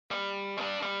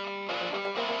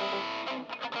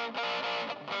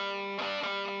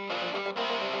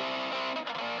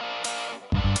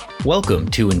Welcome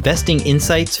to Investing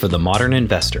Insights for the Modern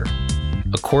Investor,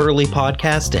 a quarterly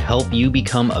podcast to help you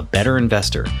become a better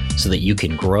investor so that you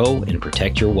can grow and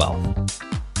protect your wealth.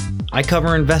 I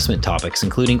cover investment topics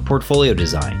including portfolio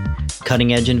design,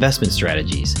 cutting-edge investment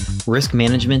strategies, risk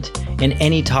management, and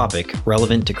any topic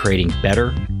relevant to creating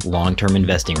better long-term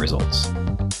investing results.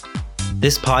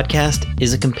 This podcast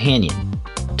is a companion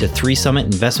to 3 Summit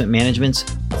Investment Management's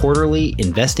quarterly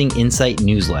Investing Insight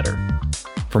newsletter.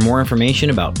 For more information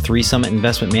about 3 Summit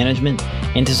Investment Management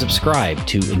and to subscribe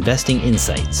to Investing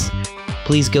Insights,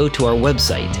 please go to our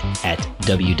website at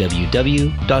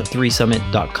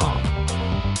www.3summit.com.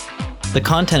 The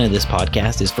content of this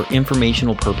podcast is for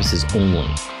informational purposes only.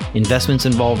 Investments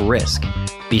involve risk.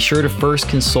 Be sure to first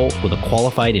consult with a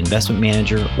qualified investment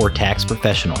manager or tax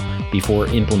professional before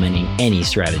implementing any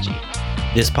strategy.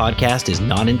 This podcast is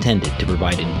not intended to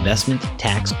provide investment,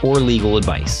 tax, or legal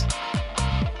advice.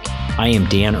 I am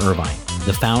Dan Irvine,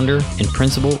 the founder and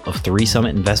principal of 3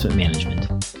 Summit Investment Management.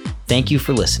 Thank you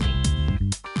for listening.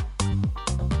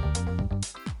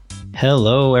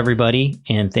 Hello, everybody,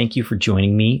 and thank you for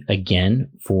joining me again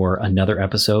for another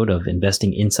episode of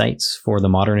Investing Insights for the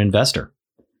Modern Investor.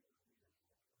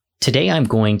 Today, I'm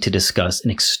going to discuss an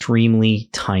extremely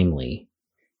timely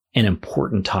and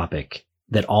important topic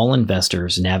that all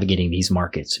investors navigating these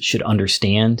markets should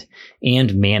understand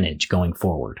and manage going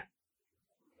forward.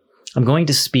 I'm going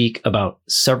to speak about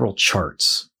several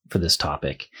charts for this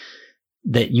topic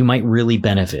that you might really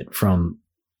benefit from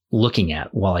looking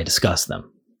at while I discuss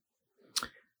them.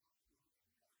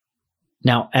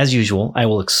 Now, as usual, I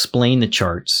will explain the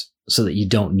charts so that you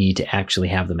don't need to actually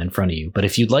have them in front of you. But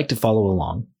if you'd like to follow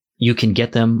along, you can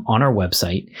get them on our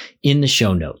website in the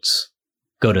show notes.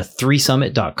 Go to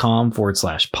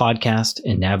 3summit.com/podcast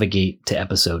and navigate to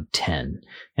episode 10,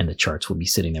 and the charts will be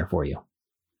sitting there for you.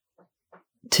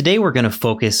 Today, we're going to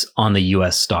focus on the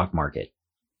U.S. stock market.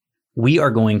 We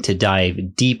are going to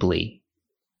dive deeply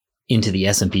into the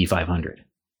S&P 500.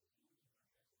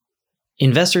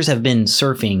 Investors have been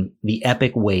surfing the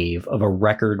epic wave of a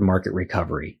record market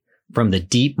recovery from the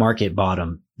deep market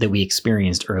bottom that we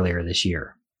experienced earlier this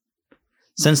year.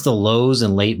 Since the lows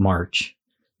in late March,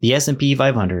 the S&P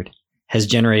 500 has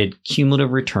generated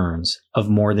cumulative returns of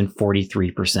more than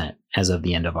 43% as of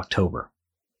the end of October.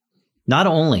 Not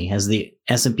only has the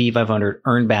S&P 500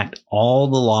 earned back all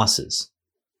the losses,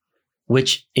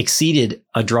 which exceeded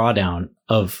a drawdown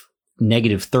of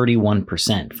negative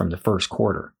 31% from the first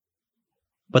quarter,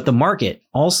 but the market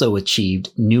also achieved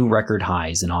new record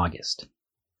highs in August.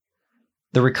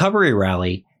 The recovery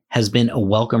rally has been a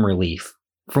welcome relief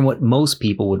from what most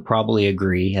people would probably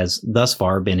agree has thus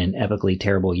far been an epically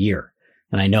terrible year,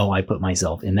 and I know I put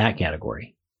myself in that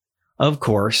category. Of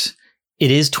course,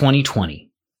 it is 2020.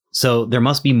 So there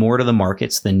must be more to the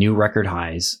markets than new record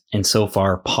highs and so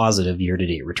far positive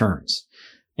year-to-date returns.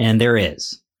 And there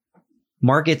is.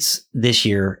 Markets this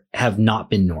year have not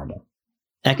been normal.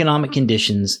 Economic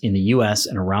conditions in the US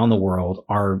and around the world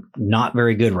are not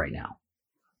very good right now.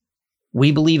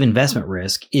 We believe investment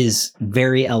risk is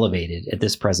very elevated at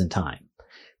this present time,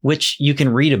 which you can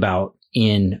read about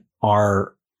in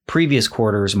our previous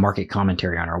quarter's market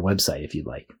commentary on our website if you'd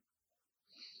like.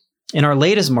 In our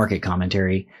latest market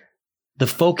commentary, the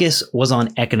focus was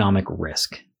on economic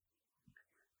risk.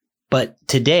 But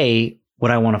today,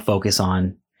 what I want to focus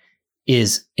on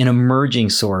is an emerging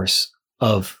source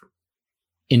of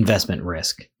investment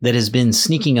risk that has been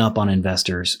sneaking up on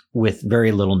investors with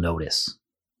very little notice.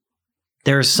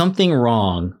 There is something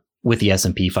wrong with the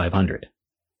S&P 500.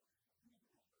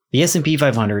 The S&P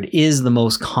 500 is the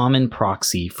most common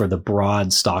proxy for the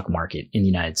broad stock market in the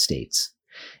United States.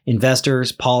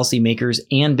 Investors, policymakers,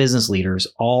 and business leaders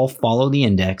all follow the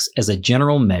index as a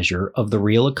general measure of the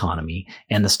real economy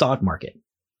and the stock market.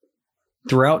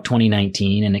 Throughout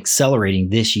 2019 and accelerating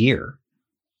this year,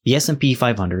 the S&P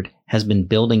 500 has been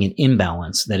building an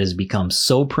imbalance that has become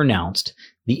so pronounced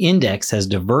the index has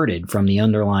diverted from the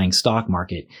underlying stock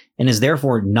market and is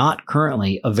therefore not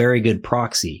currently a very good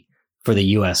proxy for the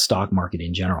U.S. stock market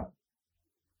in general.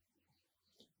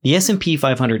 The S&P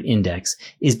 500 index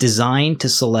is designed to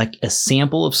select a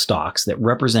sample of stocks that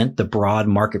represent the broad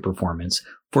market performance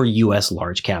for U.S.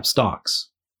 large cap stocks.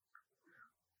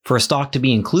 For a stock to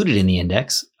be included in the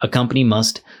index, a company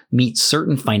must meet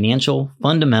certain financial,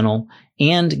 fundamental,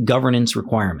 and governance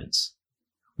requirements.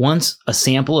 Once a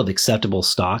sample of acceptable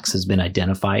stocks has been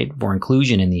identified for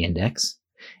inclusion in the index,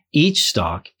 each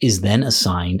stock is then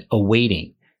assigned a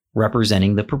weighting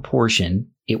representing the proportion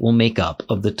it will make up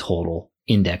of the total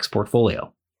index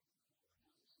portfolio.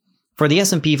 For the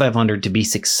S&P 500 to be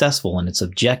successful in its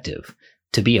objective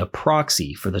to be a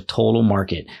proxy for the total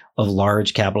market of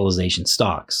large capitalization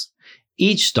stocks.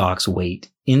 Each stock's weight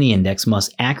in the index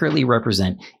must accurately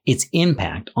represent its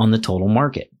impact on the total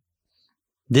market.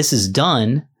 This is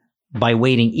done by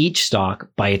weighting each stock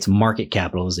by its market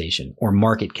capitalization, or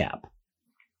market cap.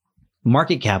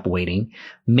 Market cap weighting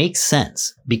makes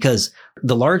sense because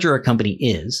the larger a company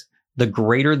is, the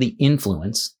greater the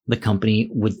influence the company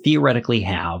would theoretically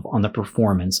have on the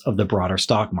performance of the broader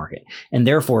stock market, and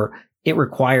therefore it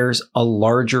requires a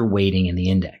larger weighting in the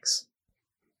index.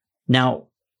 Now,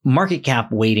 market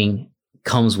cap weighting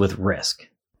comes with risk.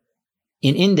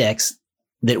 An index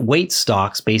that weights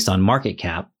stocks based on market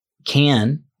cap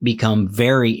can become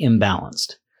very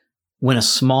imbalanced when a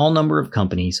small number of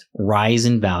companies rise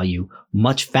in value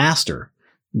much faster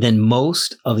than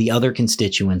most of the other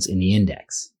constituents in the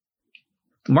index.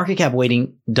 Market cap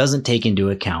weighting doesn't take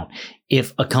into account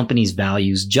if a company's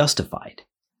value is justified.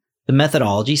 The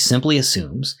methodology simply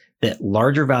assumes that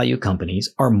larger value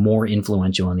companies are more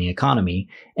influential in the economy,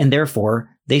 and therefore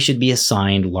they should be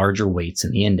assigned larger weights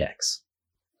in the index.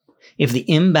 If the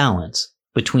imbalance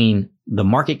between the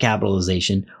market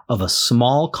capitalization of a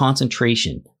small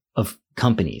concentration of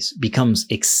companies becomes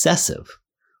excessive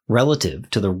relative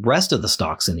to the rest of the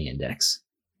stocks in the index,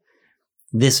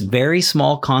 this very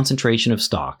small concentration of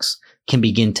stocks can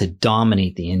begin to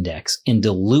dominate the index and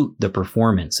dilute the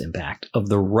performance impact of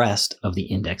the rest of the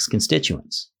index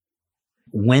constituents.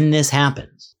 When this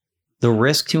happens, the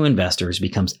risk to investors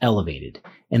becomes elevated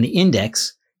and the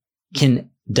index can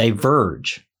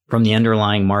diverge from the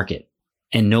underlying market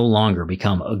and no longer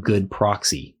become a good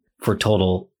proxy for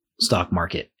total stock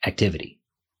market activity.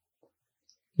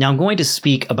 Now I'm going to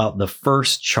speak about the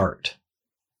first chart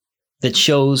that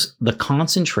shows the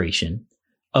concentration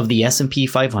of the S&P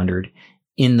 500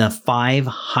 in the 5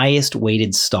 highest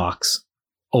weighted stocks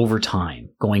over time,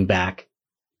 going back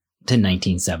to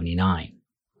 1979.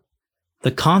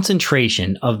 The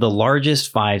concentration of the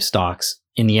largest 5 stocks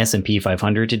in the S&P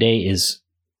 500 today is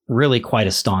really quite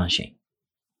astonishing.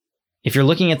 If you're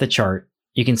looking at the chart,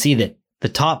 you can see that the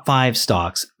top 5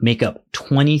 stocks make up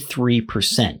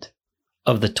 23%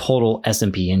 of the total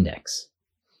S&P index.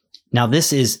 Now,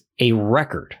 this is a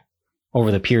record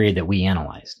over the period that we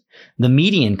analyzed. The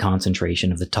median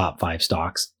concentration of the top 5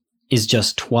 stocks is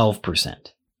just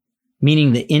 12%,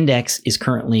 meaning the index is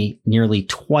currently nearly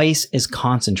twice as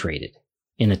concentrated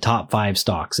in the top 5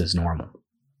 stocks as normal.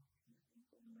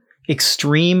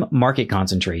 Extreme market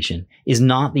concentration is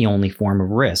not the only form of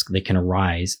risk that can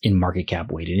arise in market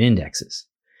cap weighted indexes.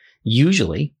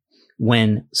 Usually,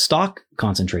 when stock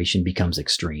concentration becomes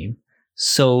extreme,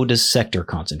 so does sector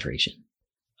concentration.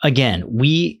 Again,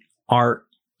 we are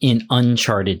in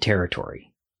uncharted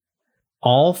territory.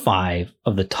 All 5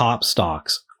 of the top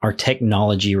stocks are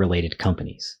technology-related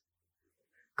companies.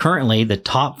 Currently, the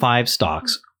top 5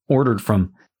 stocks ordered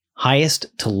from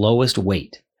highest to lowest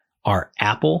weight are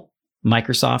Apple,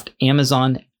 Microsoft,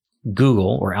 Amazon,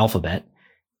 Google or Alphabet,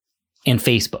 and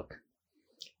Facebook.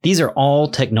 These are all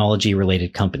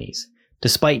technology-related companies.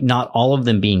 Despite not all of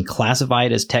them being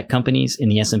classified as tech companies in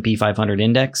the S&P 500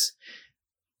 index,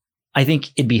 I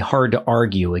think it'd be hard to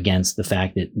argue against the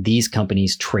fact that these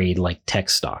companies trade like tech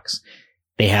stocks.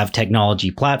 They have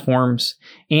technology platforms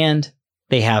and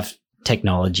they have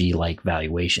technology-like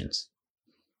valuations.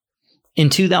 In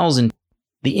 2000,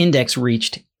 the index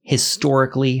reached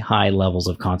historically high levels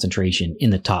of concentration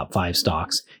in the top 5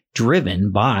 stocks,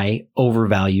 driven by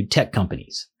overvalued tech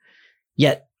companies.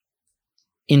 Yet,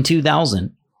 in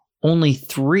 2000, only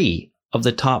 3 of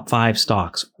the top 5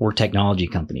 stocks were technology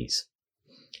companies.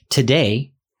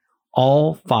 Today,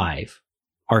 all 5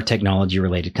 are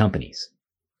technology-related companies.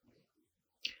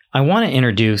 I want to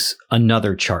introduce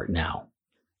another chart now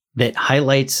that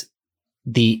highlights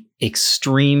the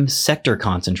extreme sector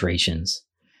concentrations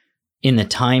in the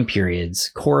time periods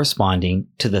corresponding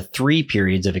to the 3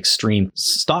 periods of extreme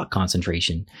stock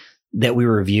concentration that we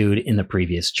reviewed in the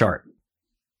previous chart.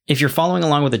 If you're following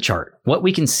along with the chart, what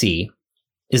we can see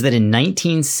is that in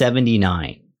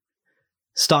 1979,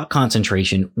 stock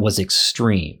concentration was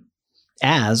extreme,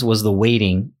 as was the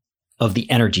weighting of the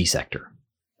energy sector.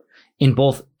 In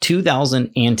both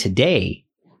 2000 and today,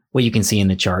 what you can see in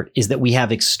the chart is that we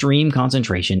have extreme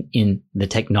concentration in the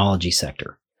technology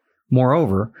sector.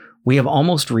 Moreover, we have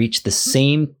almost reached the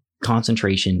same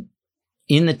concentration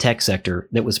in the tech sector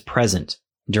that was present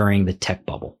during the tech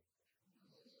bubble.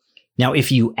 Now,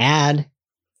 if you add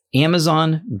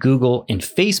Amazon, Google, and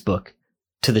Facebook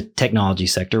to the technology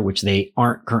sector, which they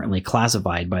aren't currently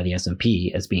classified by the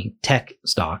S&P as being tech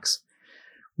stocks,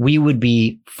 we would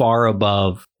be far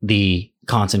above the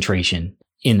concentration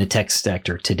in the tech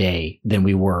sector today than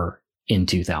we were in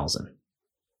 2000.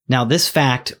 Now, this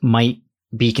fact might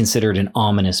be considered an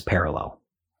ominous parallel.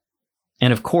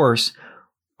 And of course,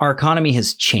 our economy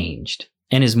has changed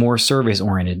and is more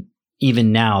service-oriented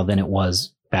even now than it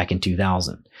was back in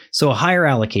 2000. So a higher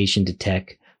allocation to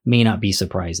tech may not be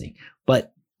surprising,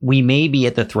 but we may be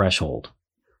at the threshold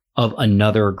of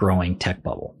another growing tech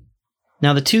bubble.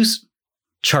 Now, the two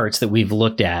charts that we've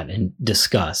looked at and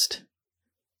discussed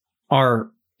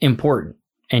are important,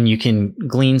 and you can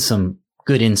glean some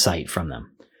good insight from them.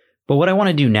 But what I want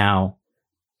to do now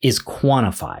is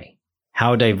quantify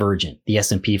how divergent the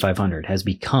S&P 500 has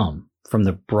become from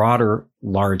the broader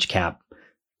large cap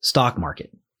stock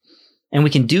market. And we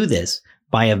can do this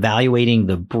by evaluating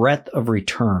the breadth of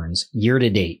returns year to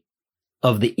date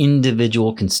of the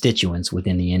individual constituents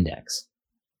within the index.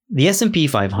 The S&P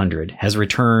 500 has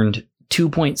returned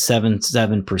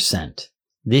 2.77%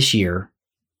 this year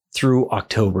through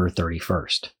October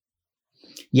 31st.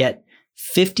 Yet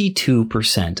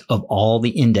 52% of all the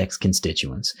index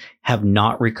constituents have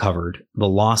not recovered the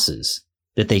losses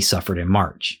that they suffered in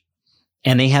March,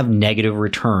 and they have negative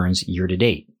returns year to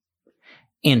date.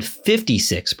 And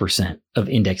 56% of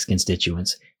index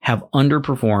constituents have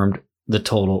underperformed the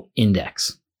total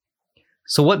index.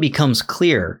 So what becomes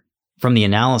clear from the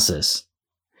analysis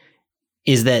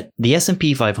is that the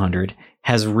S&P 500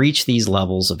 has reached these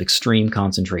levels of extreme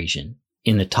concentration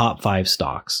in the top 5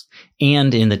 stocks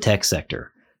and in the tech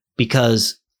sector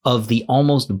because of the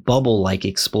almost bubble-like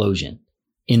explosion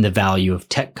in the value of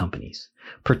tech companies,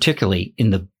 particularly in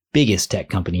the biggest tech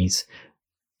companies,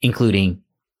 including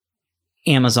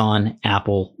Amazon,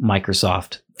 Apple,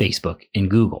 Microsoft, Facebook, and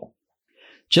Google.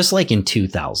 Just like in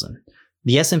 2000,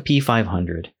 the S&P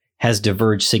 500 has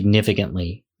diverged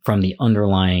significantly from the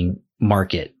underlying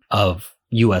market of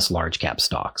US large cap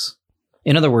stocks.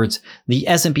 In other words, the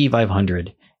S&P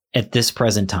 500 at this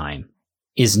present time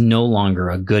is no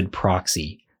longer a good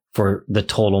proxy for the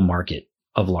total market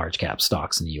of large cap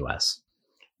stocks in the US.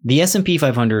 The S&P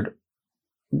 500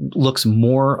 looks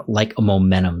more like a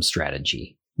momentum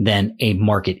strategy than a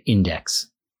market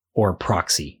index or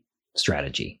proxy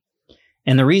strategy.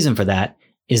 And the reason for that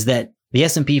is that the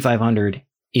S&P 500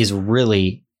 is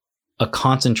really a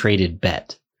concentrated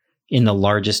bet in the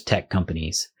largest tech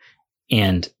companies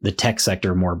and the tech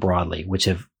sector more broadly, which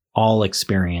have all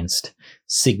experienced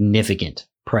significant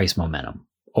price momentum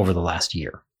over the last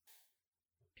year.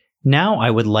 Now I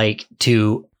would like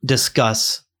to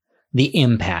discuss the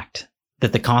impact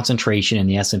that the concentration in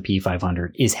the S&P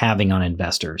 500 is having on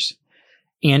investors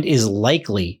and is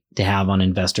likely to have on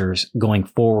investors going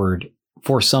forward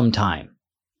for some time.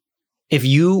 If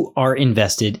you are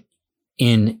invested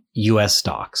in US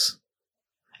stocks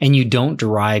and you don't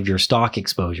derive your stock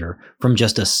exposure from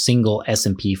just a single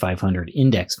S&P 500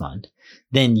 index fund,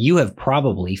 then you have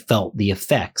probably felt the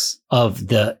effects of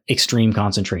the extreme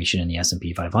concentration in the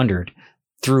S&P 500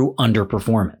 through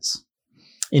underperformance.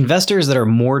 Investors that are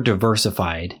more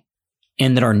diversified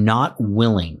and that are not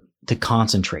willing to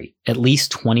concentrate at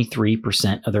least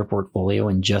 23% of their portfolio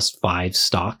in just 5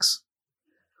 stocks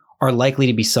are likely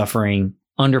to be suffering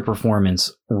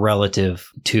underperformance relative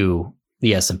to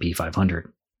the S&P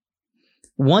 500.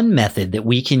 One method that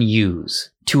we can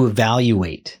use to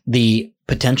evaluate the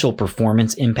potential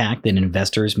performance impact that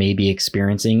investors may be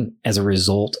experiencing as a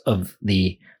result of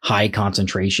the high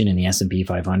concentration in the S&P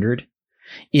 500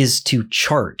 is to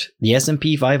chart the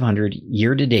S&P 500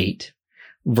 year to date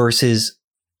versus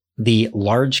the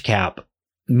large cap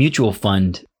mutual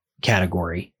fund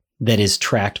category that is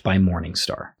tracked by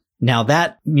Morningstar. Now,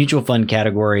 that mutual fund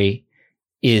category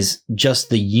is just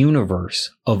the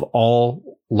universe of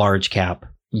all large cap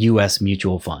US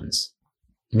mutual funds.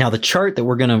 Now, the chart that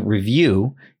we're going to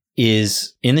review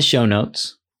is in the show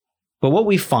notes, but what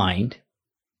we find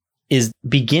is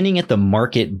beginning at the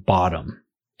market bottom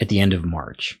at the end of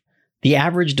March, the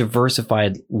average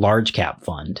diversified large cap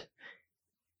fund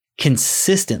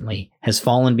consistently has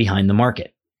fallen behind the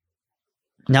market.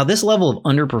 Now, this level of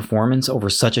underperformance over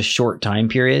such a short time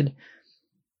period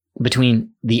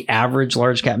between the average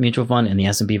large cap mutual fund and the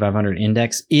S&P 500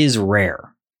 index is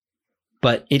rare,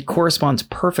 but it corresponds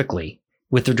perfectly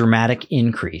with the dramatic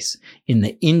increase in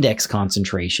the index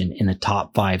concentration in the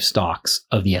top 5 stocks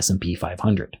of the S&P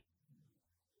 500.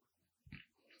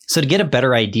 So to get a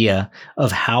better idea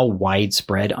of how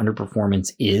widespread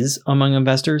underperformance is among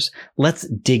investors, let's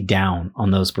dig down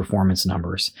on those performance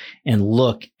numbers and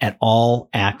look at all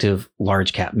active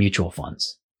large cap mutual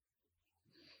funds.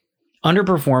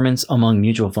 Underperformance among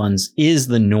mutual funds is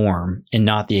the norm and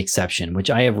not the exception, which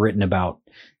I have written about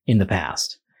in the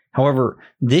past. However,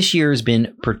 this year has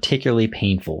been particularly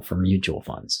painful for mutual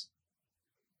funds.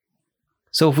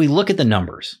 So if we look at the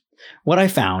numbers, What I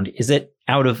found is that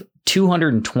out of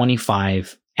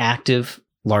 225 active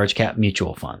large cap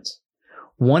mutual funds,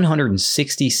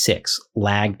 166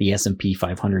 lagged the S&P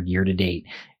 500 year to date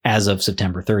as of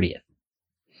September 30th.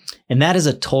 And that is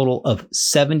a total of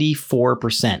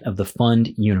 74% of the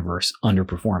fund universe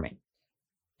underperforming.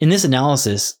 In this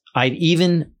analysis, I've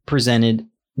even presented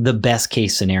the best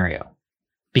case scenario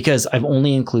because I've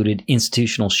only included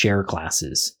institutional share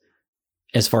classes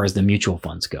as far as the mutual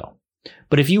funds go.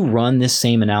 But if you run this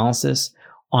same analysis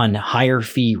on higher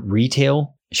fee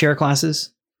retail share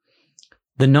classes,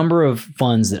 the number of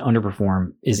funds that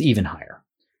underperform is even higher.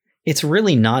 It's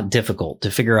really not difficult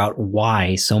to figure out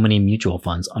why so many mutual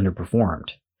funds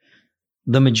underperformed.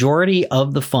 The majority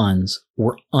of the funds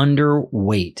were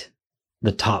underweight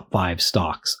the top 5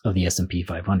 stocks of the S&P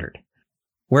 500.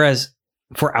 Whereas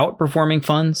for outperforming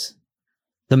funds,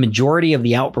 the majority of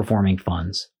the outperforming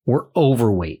funds were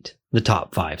overweight the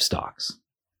top 5 stocks.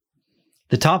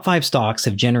 The top 5 stocks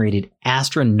have generated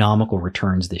astronomical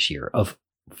returns this year of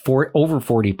over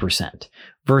 40%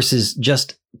 versus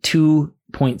just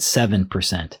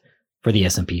 2.7% for the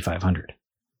S&P 500.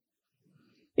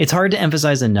 It's hard to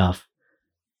emphasize enough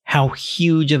how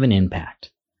huge of an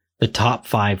impact the top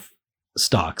 5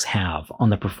 stocks have on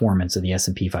the performance of the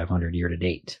S&P 500 year to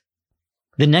date.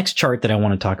 The next chart that I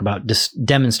want to talk about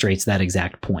demonstrates that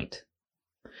exact point.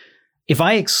 If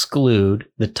I exclude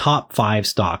the top 5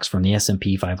 stocks from the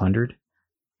S&P 500,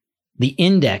 the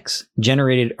index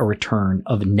generated a return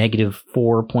of negative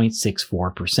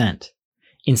 4.64%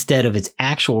 instead of its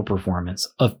actual performance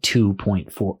of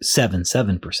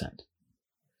 2.77%.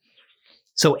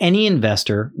 So any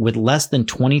investor with less than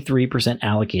 23%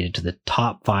 allocated to the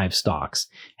top 5 stocks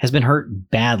has been hurt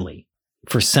badly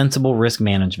for sensible risk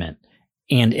management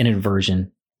and an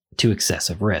aversion to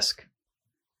excessive risk.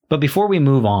 But before we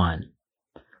move on,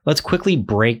 let's quickly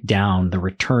break down the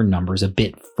return numbers a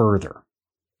bit further.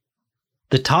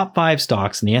 The top 5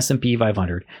 stocks in the S&P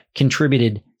 500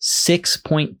 contributed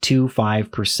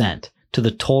 6.25% to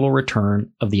the total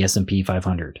return of the S&P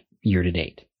 500 year to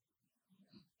date.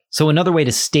 So another way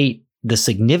to state the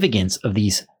significance of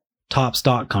these top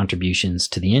stock contributions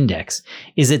to the index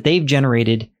is that they've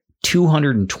generated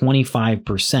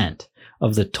 225%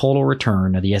 of the total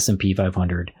return of the S&P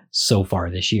 500 so far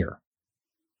this year.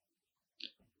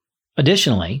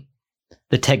 Additionally,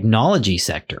 the technology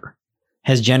sector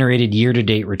has generated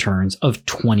year-to-date returns of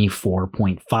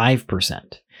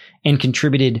 24.5% and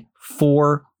contributed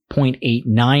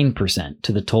 4.89%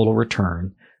 to the total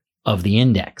return of the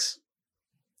index.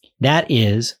 That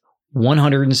is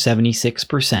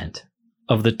 176%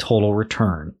 of the total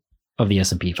return of the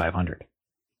S&P 500.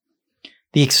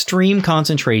 The extreme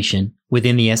concentration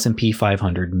within the S&P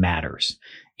 500 matters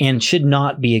and should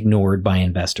not be ignored by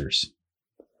investors.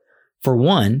 For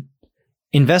one,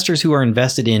 investors who are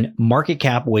invested in market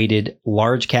cap weighted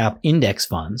large cap index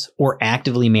funds or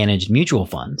actively managed mutual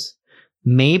funds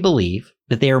may believe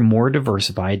that they are more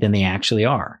diversified than they actually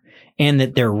are and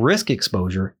that their risk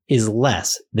exposure is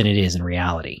less than it is in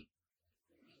reality.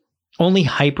 Only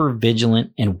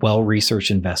hyper-vigilant and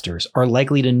well-researched investors are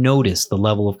likely to notice the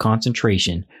level of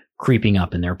concentration creeping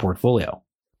up in their portfolio.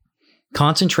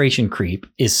 Concentration creep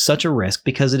is such a risk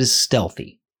because it is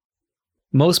stealthy.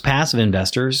 Most passive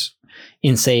investors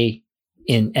in, say,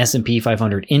 an S&P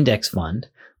 500 index fund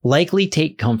likely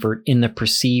take comfort in the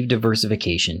perceived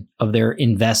diversification of their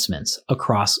investments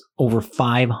across over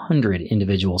 500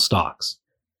 individual stocks.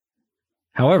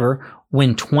 However,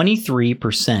 when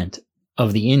 23%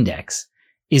 of the index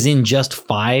is in just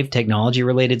 5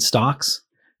 technology-related stocks,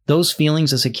 those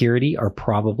feelings of security are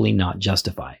probably not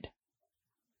justified.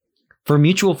 For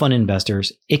mutual fund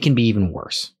investors, it can be even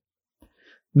worse.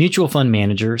 Mutual fund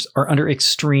managers are under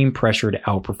extreme pressure to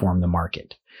outperform the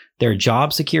market. Their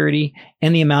job security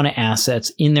and the amount of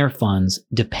assets in their funds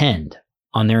depend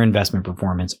on their investment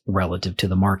performance relative to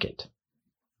the market.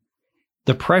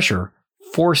 The pressure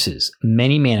forces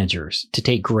many managers to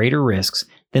take greater risks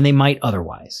than they might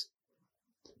otherwise,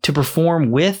 to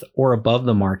perform with or above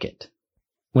the market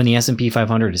when the S&P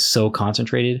 500 is so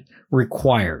concentrated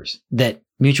requires that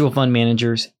mutual fund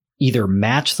managers either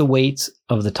match the weights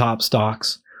of the top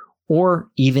stocks or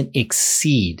even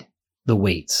exceed the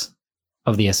weights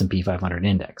of the S&P 500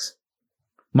 index.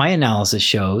 My analysis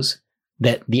shows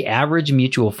that the average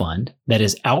mutual fund that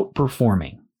is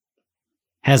outperforming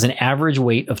has an average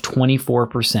weight of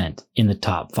 24% in the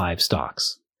top 5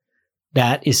 stocks.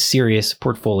 That is serious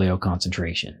portfolio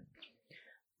concentration.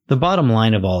 The bottom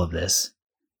line of all of this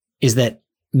is that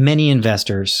many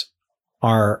investors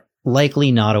are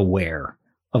likely not aware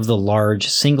of the large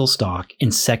single stock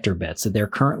and sector bets that they're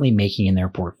currently making in their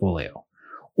portfolio,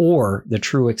 or the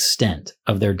true extent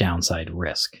of their downside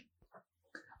risk.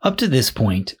 Up to this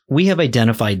point, we have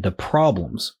identified the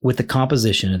problems with the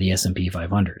composition of the S&P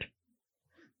 500.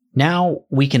 Now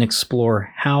we can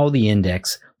explore how the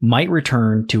index might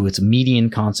return to its median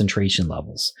concentration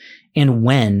levels and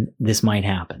when this might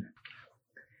happen.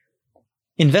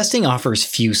 Investing offers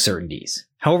few certainties.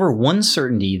 However, one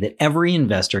certainty that every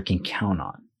investor can count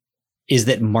on is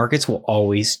that markets will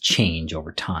always change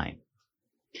over time.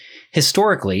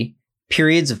 Historically,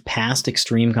 periods of past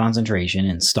extreme concentration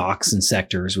in stocks and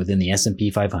sectors within the S&P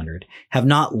 500 have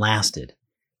not lasted,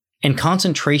 and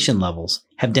concentration levels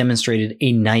have demonstrated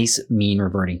a nice mean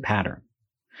reverting pattern.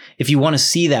 If you want to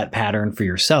see that pattern for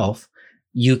yourself,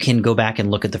 you can go back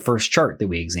and look at the first chart that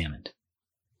we examined.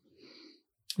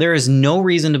 There is no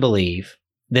reason to believe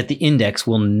that the index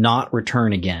will not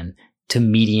return again to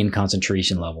median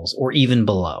concentration levels or even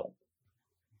below.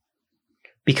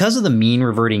 Because of the mean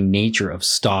reverting nature of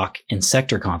stock and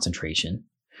sector concentration,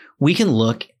 we can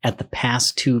look at the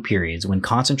past two periods when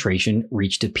concentration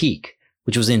reached a peak,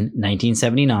 which was in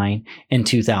 1979 and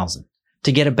 2000,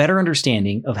 to get a better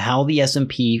understanding of how the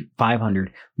S&P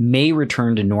 500 may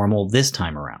return to normal this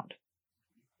time around.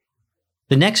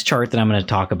 The next chart that I'm going to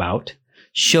talk about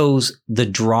shows the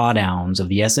drawdowns of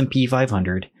the S&P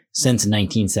 500 since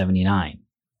 1979.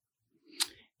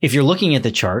 If you're looking at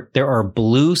the chart, there are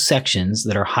blue sections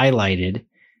that are highlighted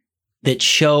that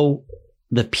show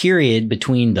the period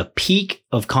between the peak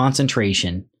of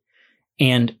concentration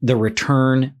and the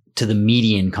return to the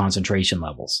median concentration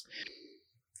levels.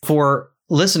 For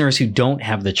listeners who don't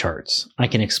have the charts, I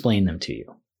can explain them to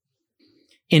you.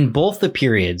 In both the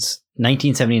periods,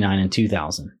 1979 and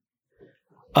 2000,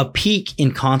 a peak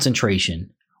in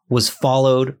concentration was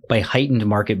followed by heightened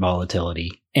market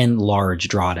volatility and large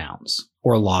drawdowns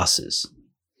or losses.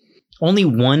 Only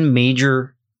one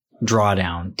major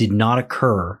drawdown did not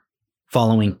occur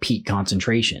following peak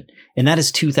concentration, and that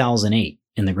is 2008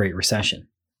 in the Great Recession.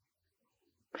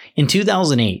 In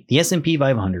 2008, the S&P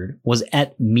 500 was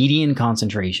at median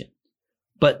concentration,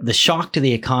 but the shock to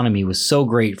the economy was so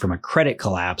great from a credit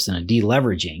collapse and a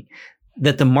deleveraging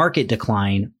that the market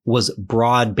decline was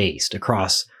broad-based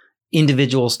across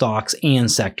individual stocks and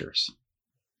sectors.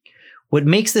 What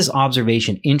makes this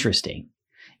observation interesting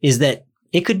is that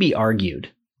it could be argued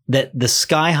that the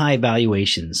sky-high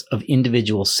valuations of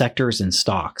individual sectors and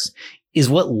stocks is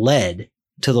what led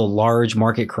to the large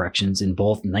market corrections in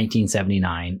both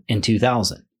 1979 and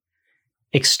 2000.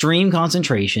 Extreme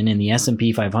concentration in the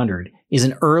S&P 500 is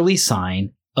an early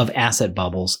sign of asset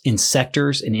bubbles in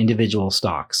sectors and individual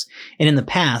stocks. And in the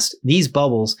past, these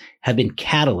bubbles have been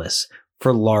catalysts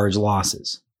for large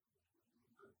losses.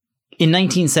 In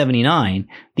 1979,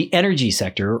 the energy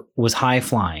sector was high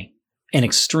flying, and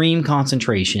extreme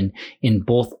concentration in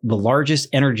both the largest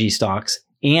energy stocks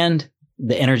and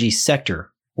the energy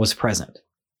sector was present.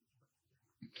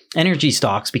 Energy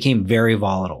stocks became very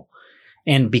volatile,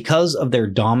 and because of their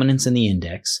dominance in the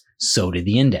index, so did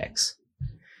the index.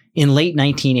 In late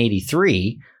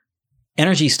 1983,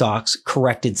 energy stocks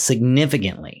corrected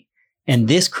significantly, and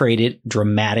this created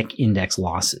dramatic index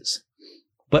losses.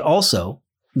 But also,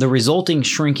 the resulting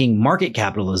shrinking market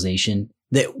capitalization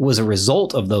that was a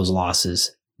result of those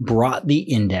losses brought the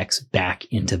index back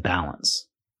into balance.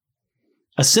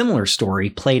 A similar story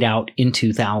played out in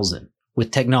 2000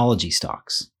 with technology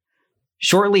stocks.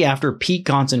 Shortly after peak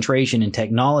concentration in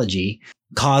technology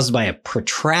caused by a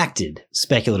protracted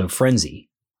speculative frenzy,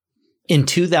 in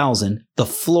 2000, the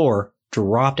floor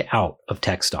dropped out of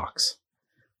tech stocks.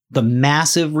 The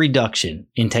massive reduction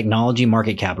in technology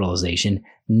market capitalization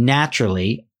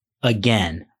naturally,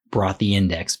 again, brought the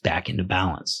index back into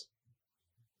balance.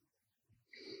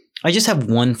 I just have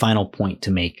one final point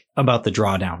to make about the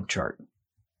drawdown chart.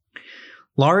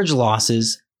 Large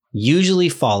losses usually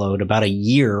followed about a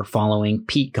year following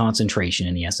peak concentration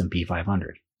in the S&P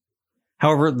 500.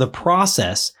 However, the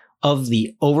process of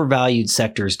the overvalued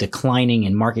sectors declining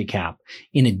in market cap,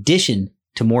 in addition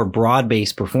to more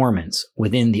broad-based performance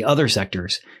within the other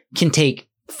sectors, can take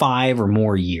 5 or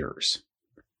more years.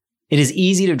 It is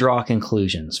easy to draw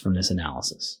conclusions from this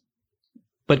analysis,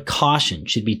 but caution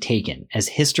should be taken as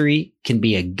history can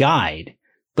be a guide,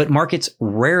 but markets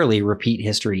rarely repeat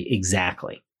history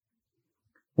exactly.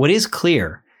 What is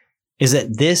clear is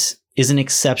that this is an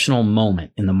exceptional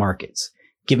moment in the markets,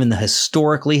 given the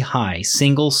historically high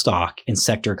single stock and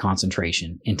sector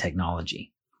concentration in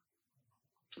technology.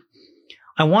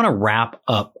 I want to wrap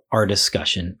up our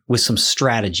discussion with some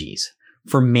strategies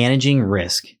for managing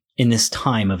risk in this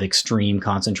time of extreme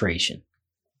concentration.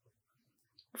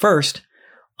 First,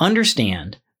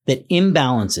 understand that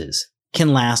imbalances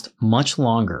can last much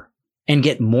longer and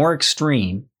get more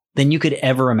extreme than you could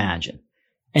ever imagine.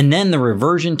 And then the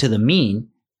reversion to the mean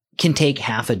can take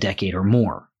half a decade or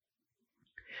more.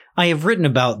 I have written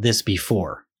about this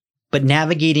before, but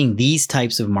navigating these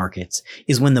types of markets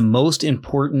is when the most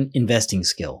important investing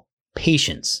skill,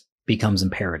 patience, becomes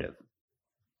imperative.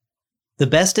 The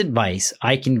best advice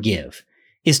I can give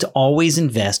is to always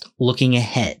invest looking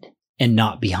ahead and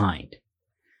not behind.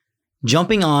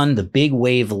 Jumping on the big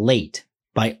wave late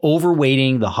by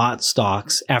overweighting the hot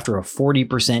stocks after a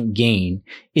 40% gain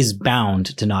is bound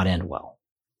to not end well.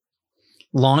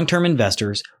 Long-term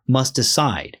investors must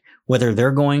decide whether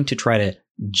they're going to try to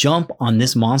jump on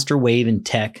this monster wave in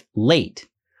tech late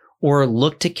or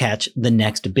look to catch the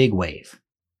next big wave.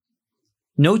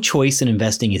 No choice in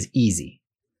investing is easy.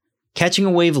 Catching a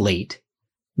wave late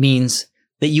means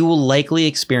that you will likely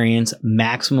experience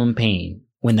maximum pain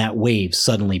when that wave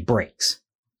suddenly breaks.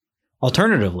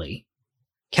 Alternatively,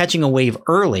 catching a wave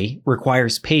early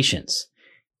requires patience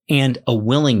and a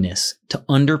willingness to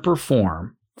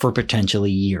underperform for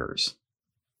potentially years.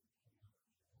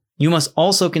 You must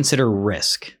also consider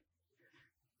risk.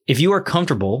 If you are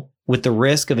comfortable with the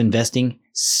risk of investing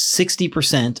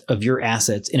 60% of your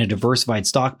assets in a diversified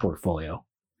stock portfolio,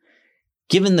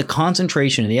 given the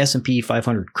concentration of the S&P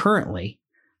 500 currently,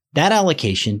 that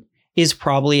allocation is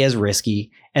probably as risky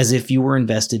as if you were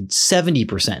invested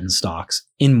 70% in stocks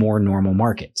in more normal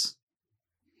markets.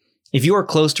 If you are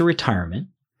close to retirement,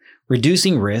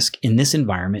 reducing risk in this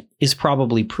environment is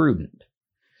probably prudent.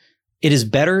 It is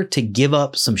better to give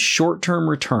up some short-term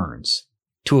returns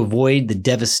to avoid the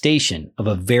devastation of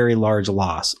a very large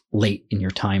loss late in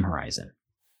your time horizon.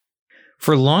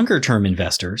 For longer-term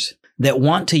investors that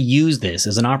want to use this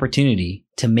as an opportunity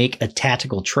to make a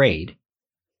tactical trade,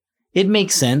 it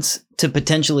makes sense to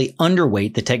potentially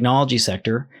underweight the technology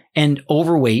sector and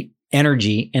overweight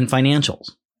energy and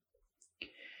financials.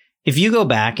 If you go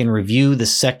back and review the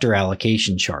sector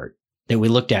allocation chart that we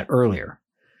looked at earlier,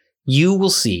 you will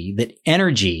see that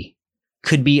energy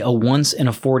could be a once in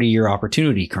a 40-year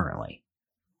opportunity currently.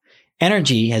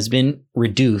 Energy has been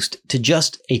reduced to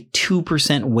just a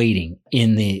 2% weighting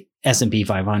in the S&P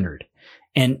 500,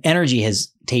 and energy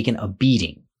has taken a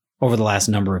beating over the last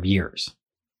number of years.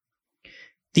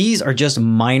 These are just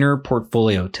minor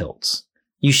portfolio tilts.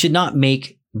 You should not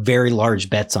make very large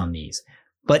bets on these,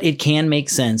 but it can make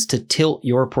sense to tilt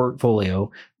your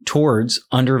portfolio towards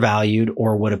undervalued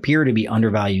or what appear to be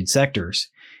undervalued sectors,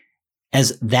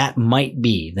 as that might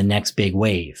be the next big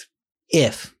wave,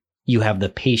 if you have the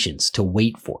patience to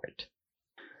wait for it.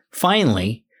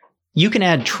 Finally, you can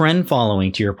add trend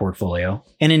following to your portfolio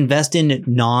and invest in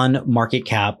non-market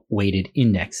cap weighted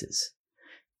indexes.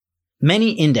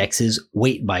 Many indexes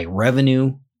weight by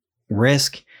revenue,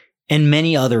 risk, and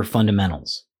many other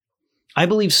fundamentals. I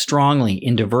believe strongly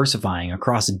in diversifying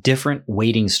across different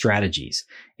weighting strategies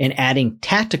and adding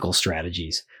tactical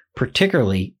strategies,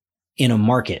 particularly in a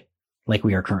market like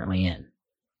we are currently in.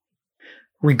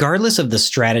 Regardless of the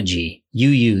strategy you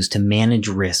use to manage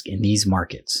risk in these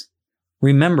markets,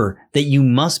 remember that you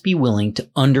must be willing to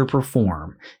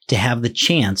underperform to have the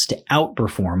chance to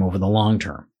outperform over the long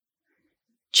term.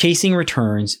 Chasing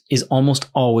returns is almost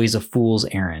always a fool's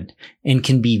errand and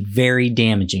can be very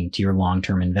damaging to your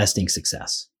long-term investing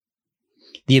success.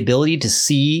 The ability to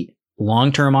see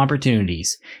long-term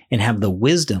opportunities and have the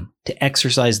wisdom to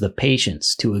exercise the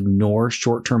patience to ignore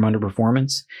short-term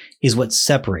underperformance is what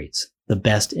separates the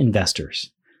best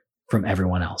investors from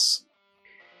everyone else.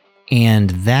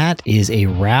 And that is a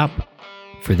wrap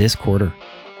for this quarter.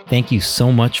 Thank you so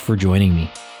much for joining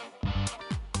me.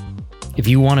 If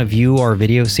you want to view our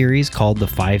video series called The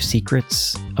 5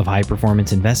 Secrets of High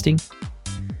Performance Investing,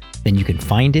 then you can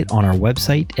find it on our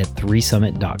website at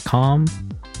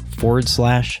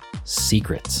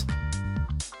 3summit.com/secrets.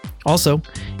 Also,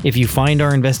 if you find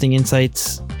our investing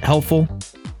insights helpful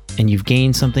and you've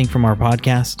gained something from our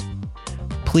podcast,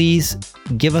 please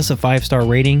give us a 5-star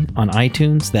rating on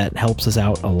iTunes. That helps us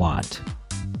out a lot.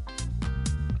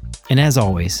 And as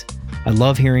always, I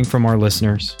love hearing from our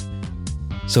listeners.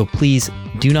 So please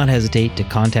do not hesitate to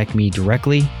contact me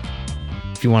directly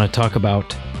if you want to talk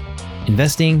about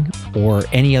investing or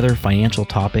any other financial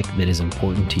topic that is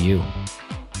important to you.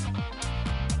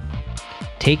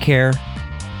 Take care,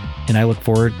 and I look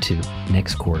forward to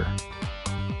next quarter.